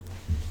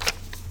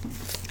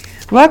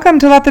Welcome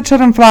to Let the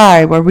Children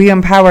Fly, where we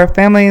empower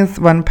families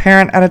one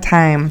parent at a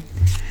time.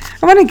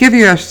 I want to give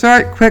you a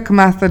short, quick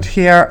message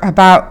here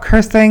about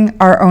cursing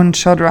our own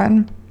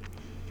children.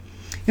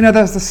 You know,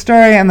 there's a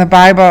story in the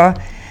Bible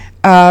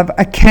of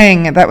a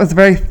king that was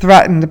very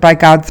threatened by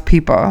God's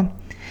people.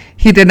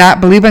 He did not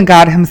believe in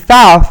God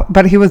himself,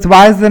 but he was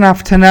wise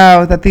enough to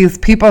know that these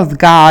people's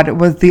God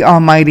was the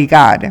Almighty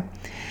God.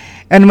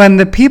 And when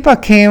the people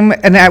came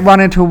and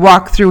wanted to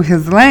walk through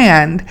his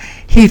land,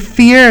 he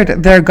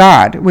feared their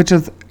God, which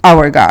is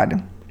our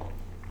God.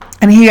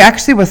 And he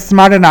actually was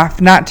smart enough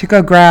not to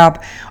go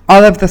grab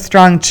all of the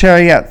strong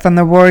chariots and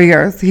the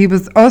warriors. He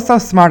was also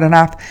smart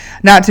enough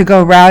not to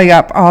go rally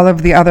up all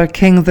of the other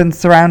kings in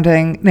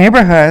surrounding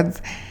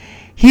neighborhoods.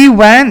 He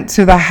went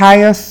to the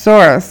highest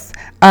source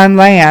on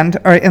land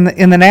or in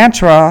the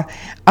natural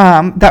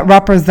that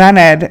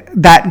represented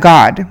that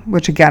God,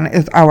 which again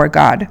is our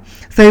God.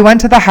 So he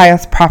went to the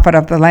highest prophet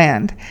of the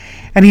land.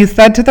 And he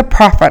said to the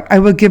prophet, I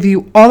will give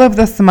you all of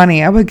this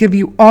money. I will give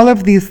you all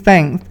of these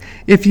things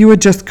if you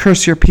would just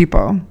curse your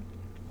people.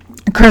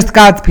 Curse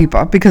God's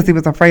people, because he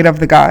was afraid of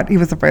the God. He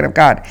was afraid of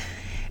God.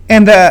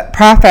 And the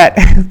prophet,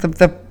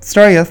 the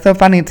story is so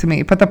funny to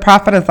me, but the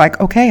prophet is like,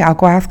 okay, I'll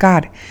go ask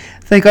God.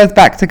 So he goes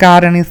back to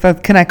God and he says,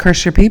 can I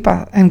curse your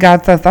people? And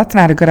God says, that's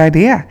not a good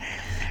idea.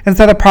 And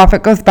so the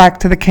prophet goes back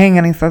to the king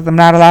and he says, I'm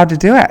not allowed to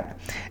do it.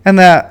 And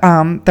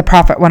the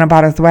prophet went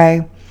about his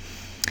way.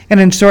 And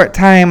in short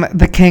time,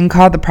 the king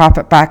called the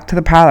prophet back to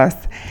the palace.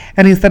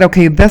 And he said,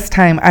 okay, this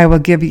time I will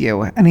give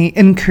you. And he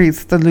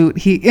increased the loot.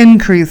 He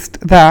increased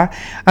the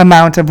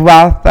amount of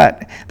wealth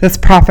that this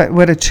prophet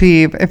would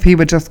achieve if he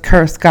would just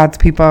curse God's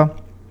people.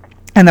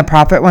 And the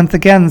prophet once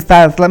again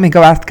says, let me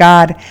go ask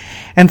God.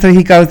 And so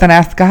he goes and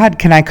asks God,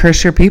 can I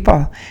curse your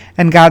people?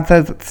 And God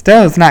says, it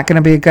still is not going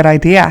to be a good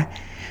idea.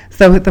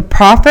 So the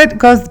prophet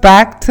goes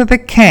back to the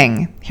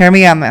king. Hear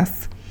me on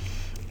this.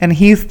 And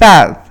he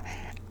says,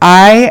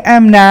 I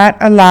am not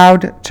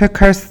allowed to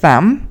curse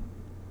them,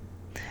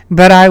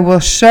 but I will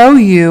show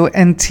you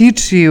and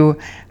teach you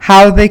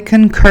how they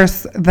can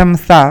curse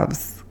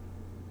themselves.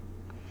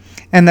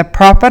 And the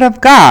prophet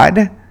of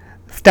God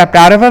stepped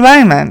out of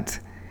alignment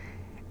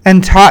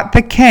and taught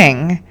the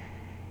king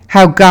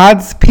how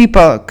God's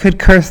people could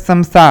curse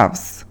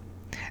themselves.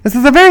 This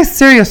is a very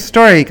serious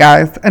story,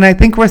 guys, and I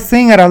think we're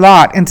seeing it a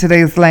lot in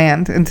today's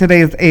land, in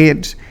today's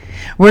age.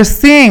 We're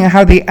seeing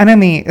how the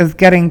enemy is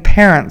getting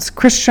parents,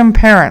 Christian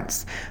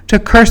parents, to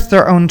curse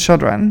their own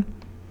children.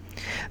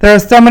 There are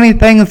so many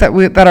things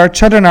that our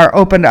children are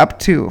opened up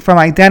to, from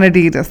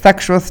identity to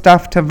sexual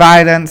stuff to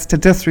violence to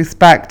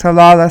disrespect to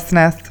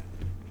lawlessness.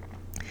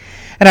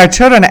 And our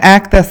children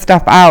act this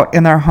stuff out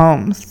in their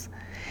homes,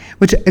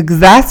 which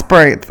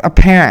exasperates a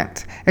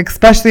parent,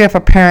 especially if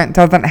a parent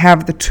doesn't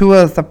have the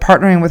tools of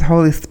partnering with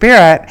Holy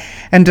Spirit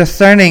and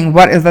discerning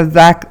what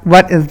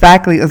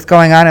exactly is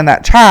going on in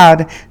that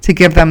child to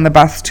give them the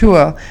best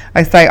tool.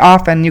 I say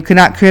often, you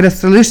cannot create a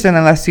solution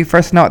unless you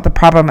first know what the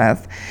problem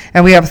is.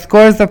 And we have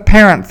scores of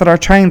parents that are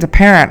trying to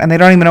parent and they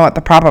don't even know what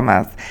the problem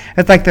is.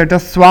 It's like they're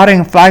just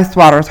swatting fly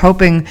swatters,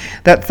 hoping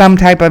that some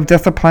type of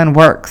discipline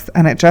works,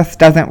 and it just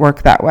doesn't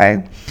work that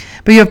way.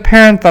 But you have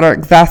parents that are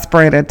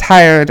exasperated,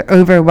 tired,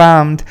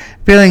 overwhelmed,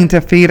 feeling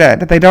defeated.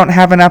 They don't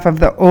have enough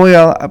of the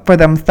oil for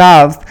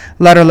themselves,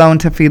 let alone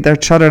to feed their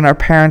children or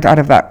parent out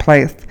of that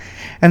place.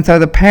 And so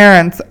the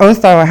parents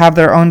also have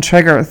their own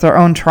triggers, their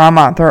own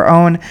trauma, their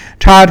own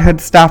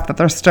childhood stuff that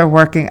they're still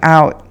working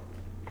out.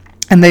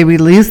 And they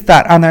release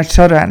that on their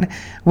children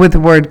with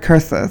word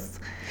curses.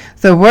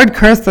 So word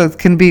curses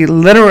can be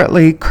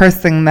literally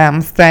cursing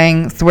them,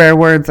 saying swear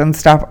words and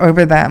stuff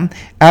over them.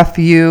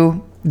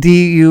 F-U,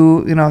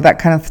 D-U, that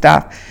kind of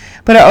stuff.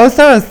 But it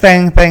also is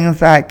saying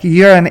things like,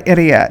 you're an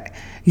idiot.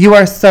 You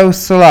are so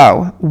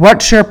slow.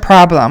 What's your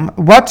problem?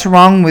 What's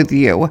wrong with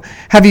you?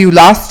 Have you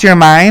lost your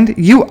mind?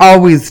 You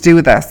always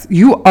do this.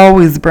 You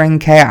always bring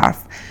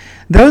chaos.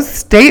 Those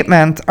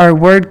statements are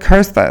word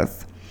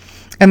curses.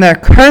 And they're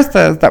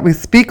curses that we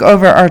speak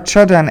over our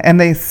children, and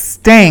they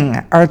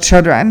sting our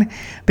children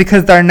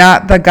because they're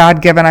not the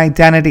God-given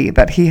identity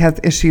that He has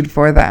issued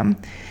for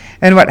them.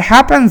 And what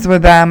happens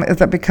with them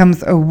is it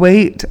becomes a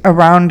weight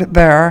around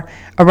their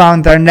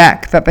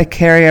neck that they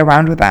carry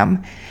around with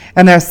them.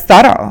 And they're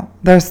subtle.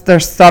 They're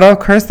subtle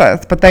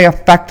curses, but they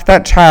affect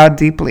that child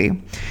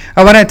deeply.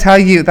 I want to tell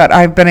you that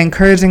I've been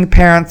encouraging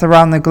parents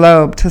around the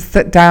globe to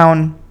sit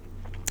down.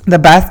 The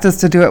best is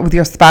to do it with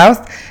your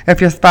spouse.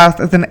 If your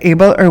spouse isn't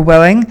able or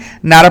willing,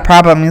 not a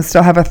problem. You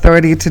still have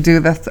authority to do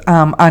this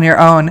on your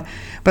own.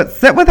 But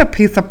sit with a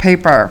piece of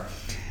paper.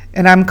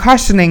 And I'm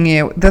cautioning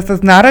you, this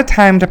is not a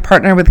time to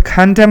partner with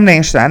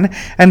condemnation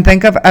and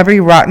think of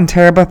every rotten,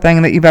 terrible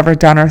thing that you've ever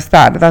done or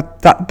said.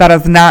 That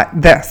is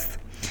not this.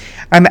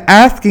 I'm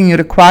asking you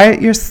to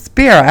quiet your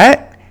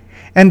spirit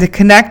and to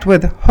connect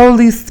with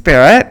Holy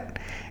Spirit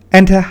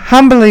and to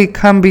humbly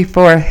come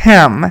before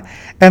Him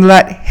and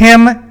let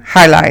Him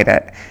highlight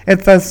it.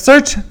 It says,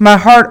 search my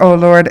heart, O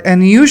Lord,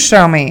 and you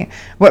show me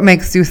what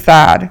makes you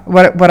sad,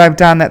 what I've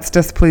done that's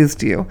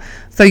displeased you.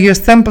 So you're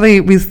simply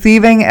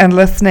receiving and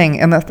listening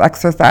in this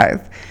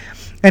exercise.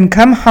 and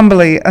come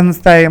humbly and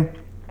say,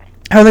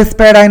 Holy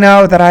Spirit, I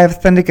know that I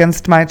have sinned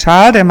against my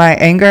child in my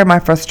anger, my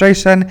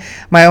frustration,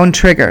 my own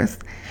triggers.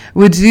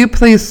 Would you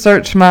please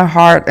search my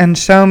heart and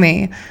show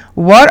me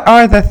what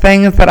are the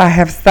things that I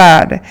have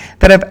said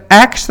that have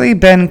actually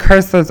been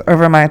curses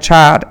over my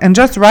child? And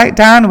just write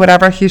down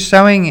whatever he's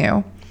showing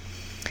you.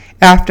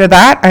 After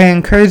that, I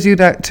encourage you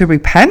to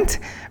repent.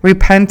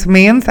 Repent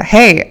means,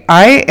 hey,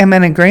 I am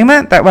in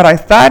agreement that what I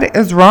said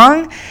is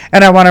wrong,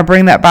 and I want to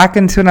bring that back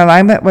into an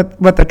alignment with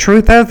what the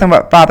truth is and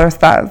what Father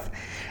says.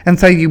 And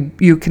so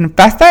you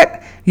confess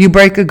it, you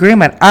break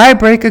agreement. I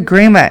break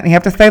agreement. You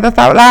have to say this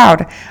out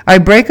loud. I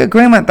break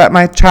agreement that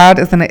my child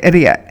is an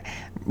idiot,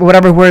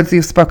 whatever words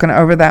you've spoken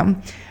over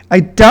them. I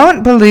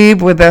don't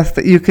believe with this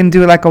that you can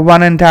do like a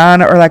one and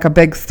done or like a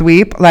big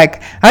sweep.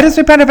 Like, I just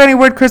repent of any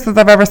word curses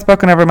I've ever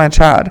spoken over my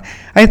child.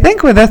 I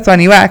think with this one,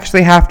 you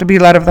actually have to be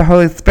led of the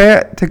Holy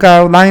Spirit to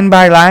go line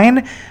by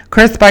line,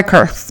 curse by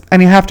curse,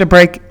 and you have to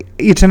break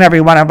each and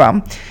every one of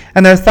them.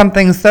 And there's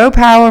something so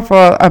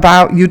powerful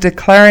about you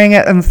declaring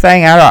it and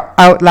saying it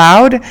out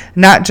loud,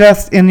 not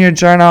just in your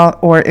journal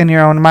or in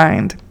your own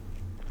mind.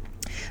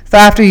 So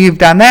after you've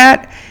done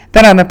that,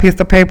 then on a piece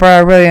of paper, I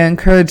really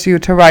encourage you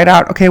to write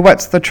out, okay,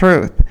 what's the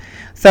truth?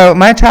 So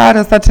my child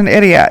is such an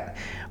idiot.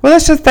 Well,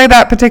 let's just say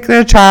that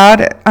particular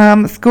child,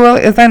 school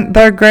isn't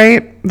their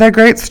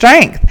great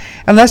strength.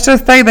 And let's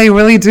just say they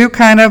really do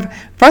kind of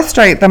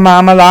frustrate the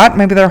mom a lot.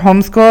 Maybe they're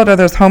homeschooled or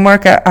there's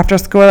homework after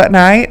school at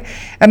night.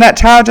 And that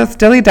child just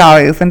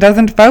dilly-dallies and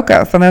doesn't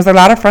focus. And there's a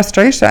lot of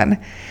frustration.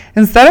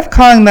 Instead of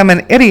calling them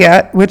an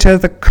idiot, which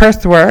is a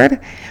curse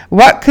word,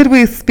 what could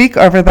we speak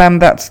over them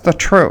that's the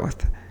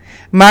truth?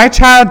 My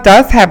child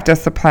does have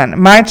discipline.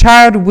 My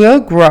child will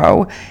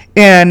grow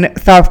in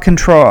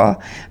self-control.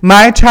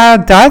 My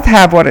child does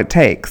have what it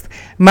takes.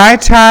 My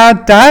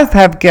child does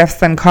have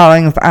gifts and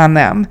callings on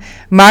them.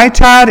 My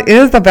child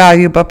is a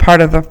valuable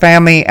part of the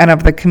family and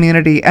of the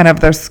community and of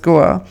their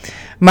school.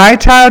 My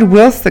child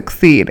will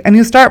succeed. And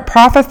you start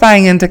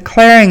prophesying and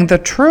declaring the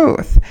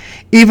truth,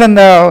 even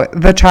though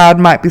the child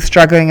might be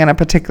struggling in a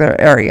particular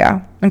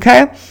area.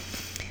 Okay?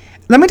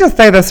 Let me just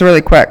say this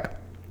really quick.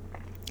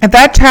 If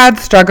that child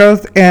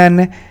struggles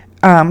in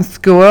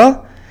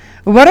school,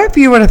 what if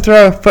you were to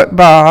throw a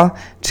football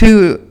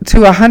to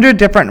 100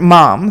 different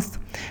moms?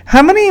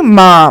 How many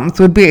moms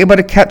would be able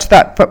to catch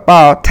that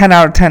football 10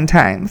 out of 10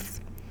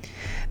 times?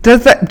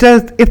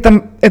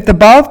 If the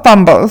ball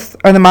fumbles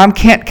or the mom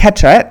can't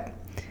catch it,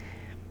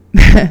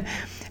 does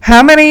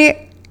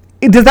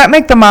that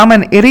make the mom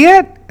an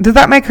idiot? Does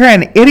that make her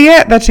an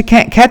idiot that she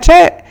can't catch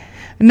it?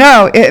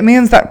 No, it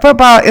means that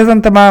football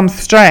isn't the mom's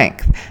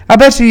strength. I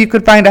bet you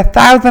could find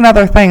 1,000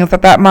 other things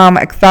that mom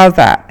excels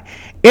at.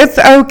 It's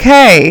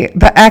okay.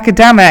 The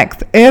academics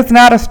is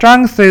not a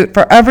strong suit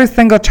for every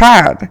single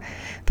child.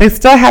 They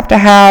still have to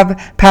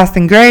have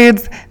passing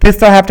grades. They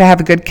still have to have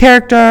a good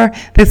character.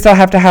 They still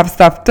have to have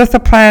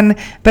self-discipline.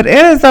 But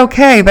it is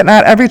okay that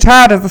not every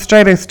child is a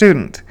straight-A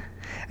student.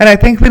 And I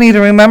think we need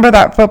to remember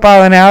that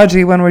football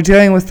analogy when we're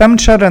dealing with some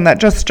children that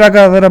just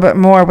struggle a little bit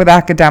more with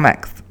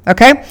academics.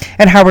 Okay?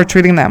 And how we're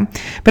treating them.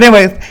 But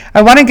anyways,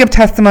 I want to give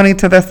testimony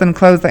to this in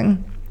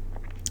closing.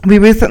 We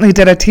recently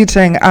did a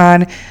teaching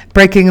on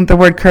breaking the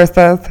word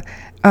curses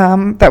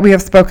that we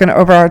have spoken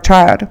over our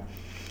child.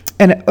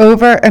 And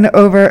over and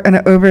over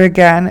and over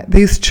again,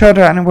 these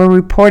children were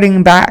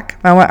reporting back.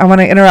 I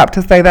want to interrupt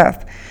to say this.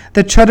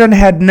 The children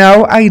had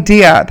no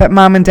idea that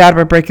mom and dad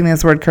were breaking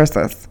these word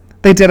curses.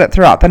 They did it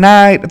throughout the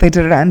night. They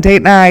did it on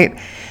date night.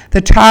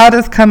 The child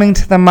is coming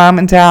to the mom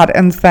and dad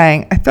and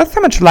saying, I feel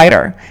so much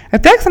lighter. I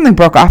feel like something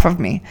broke off of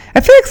me. I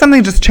feel like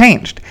something just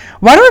changed.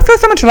 Why do I feel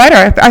so much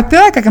lighter? I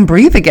feel like I can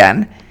breathe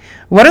again.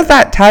 What does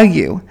that tell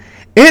you?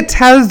 It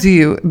tells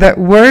you that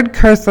word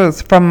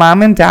curses from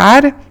mom and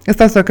dad,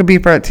 this also could be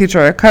for a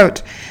teacher or a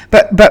coach,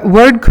 but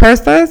word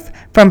curses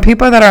from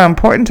people that are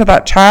important to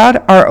that child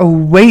are a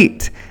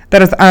weight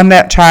that is on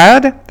that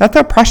child. That's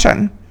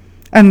oppression.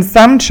 And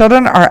some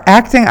children are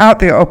acting out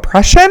the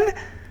oppression.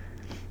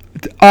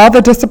 All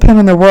the discipline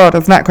in the world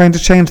is not going to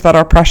change that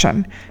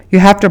oppression. You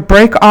have to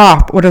break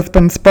off what has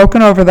been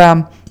spoken over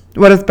them,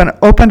 what has been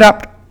opened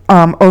up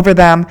over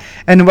them,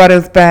 and what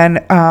has been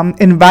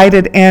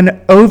invited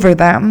in over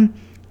them,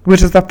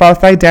 which is a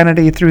false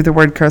identity through the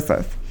word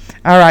curses.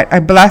 All right, I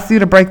bless you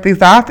to break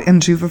these off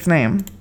in Jesus' name.